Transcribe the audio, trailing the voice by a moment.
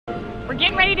We're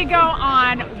getting ready to go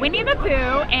on Winnie the Pooh,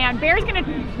 and Bear's gonna...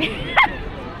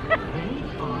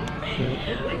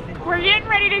 We're getting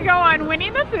ready to go on Winnie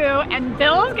the Pooh, and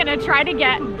Bill's gonna try to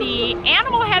get the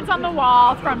animal heads on the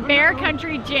wall from Bear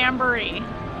Country Jamboree.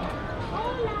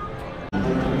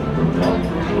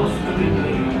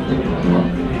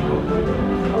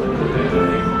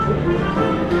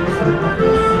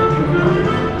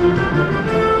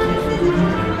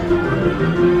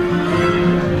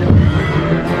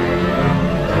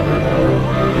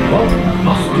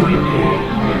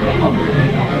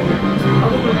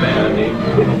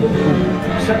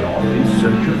 Set off in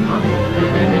search of honey.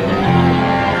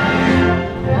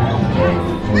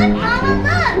 Look, Mama,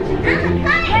 look!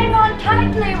 Hang on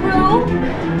tightly, Roo!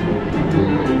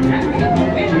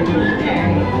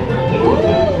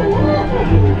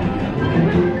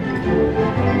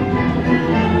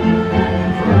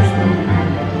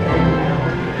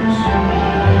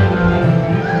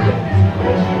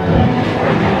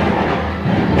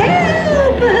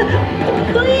 Help!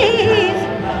 Please!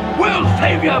 We'll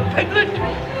save you, Piglet!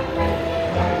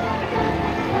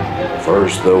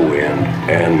 First the wind,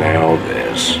 and now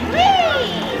this.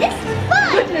 Whee! This is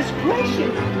fun! Goodness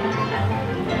gracious!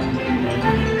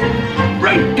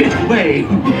 Right this way!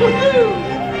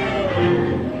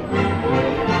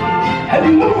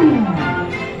 Hello!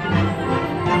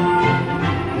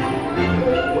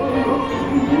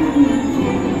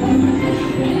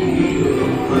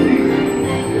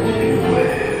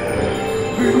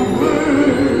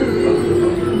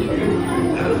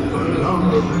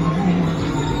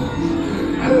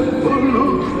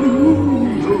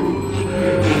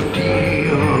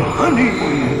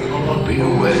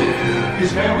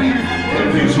 Is very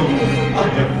unusual. A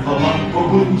heffalump of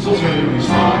boozles very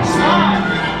slide, slide.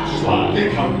 Slide. They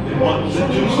come in ones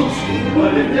and twosles,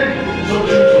 but if they're so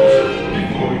choosles,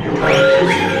 before your eyes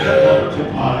you see that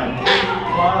multiply.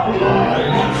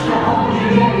 So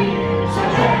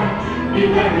be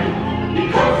ready,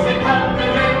 because they come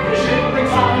in every shape and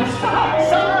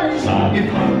size. If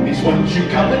honey's ones you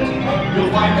covet, you'll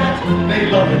find that they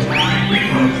love it,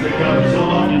 because the guns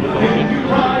along the thing you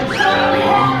ride.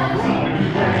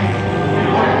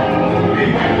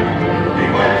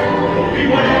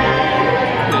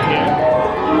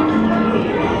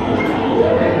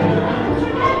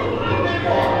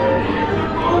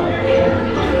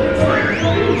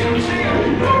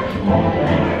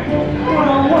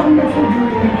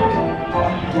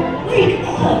 Wake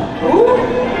up, Pooh!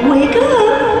 Wake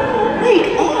up!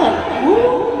 Wake up,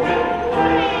 Pooh!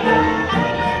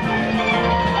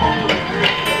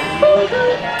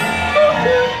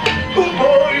 Oh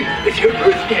boy, it's your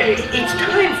birthday! It's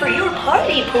time for your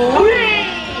party, Pooh! Hooray!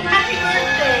 Happy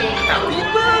birthday! Happy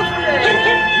birthday!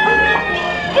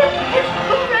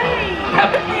 Hooray!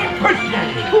 Happy birthday!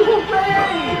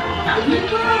 Hooray! Happy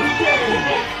birthday!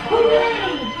 Hooray!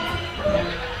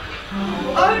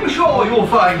 I'm sure you'll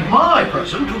find my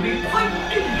present to be quite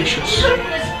delicious.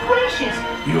 Goodness gracious!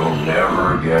 You'll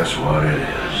never guess what it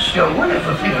is. The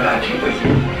wonderful thing about you is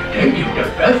they give the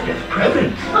best of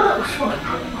presents. Oh, fun!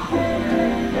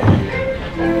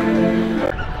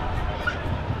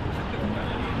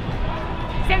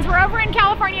 Since we're over in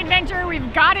California Adventure,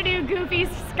 we've got to do Goofy's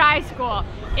Sky School.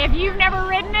 If you've never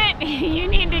ridden it, you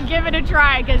need to give it a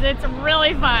try because it's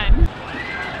really fun.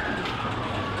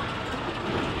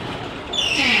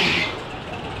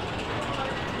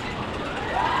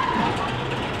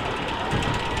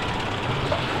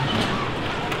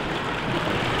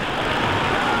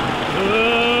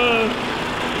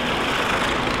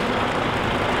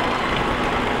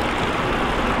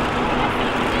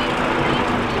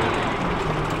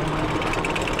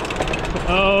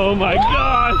 Oh my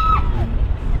gosh!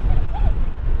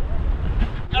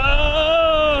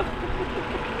 Oh!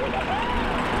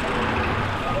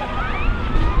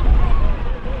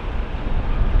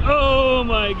 Oh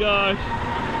my gosh!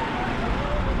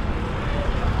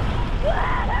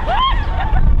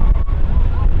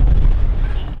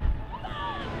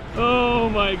 Oh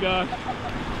my gosh!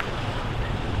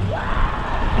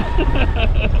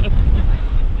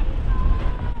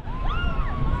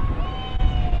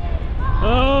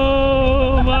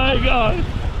 Oh my gosh!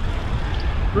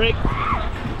 Break!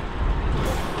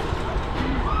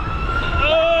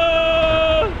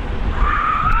 Oh!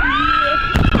 Yeah.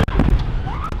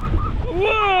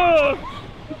 Whoa!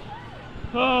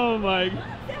 Oh my!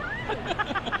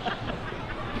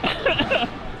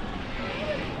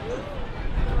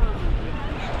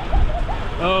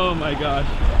 Oh my gosh!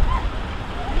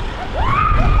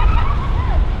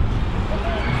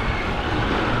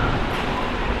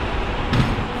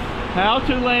 How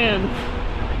to land.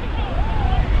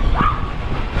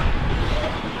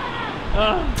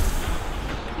 You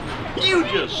just You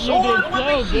did soared with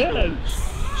so the good.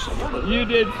 Eagles. You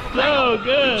did Now, so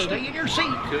good. Stay in your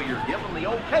seat till you're given the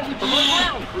okay for the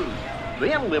ground cruise.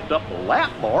 Then lift up the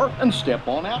lap bar and step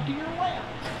on out to your left.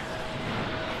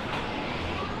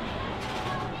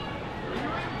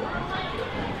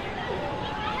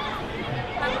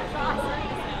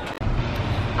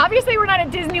 Obviously we're not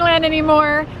at Disneyland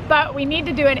anymore, but we need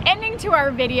to do an ending to our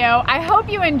video. I hope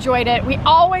you enjoyed it. We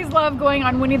always love going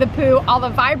on Winnie the Pooh, all the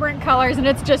vibrant colors, and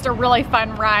it's just a really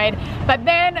fun ride. But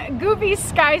then Goofy's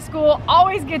Sky School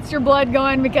always gets your blood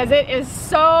going because it is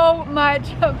so much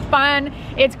fun.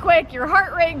 It's quick, your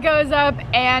heart rate goes up,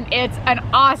 and it's an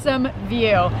awesome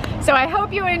view. So I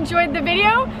hope you enjoyed the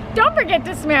video. Don't forget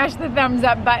to smash the thumbs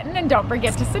up button and don't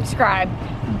forget to subscribe.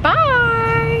 Bye!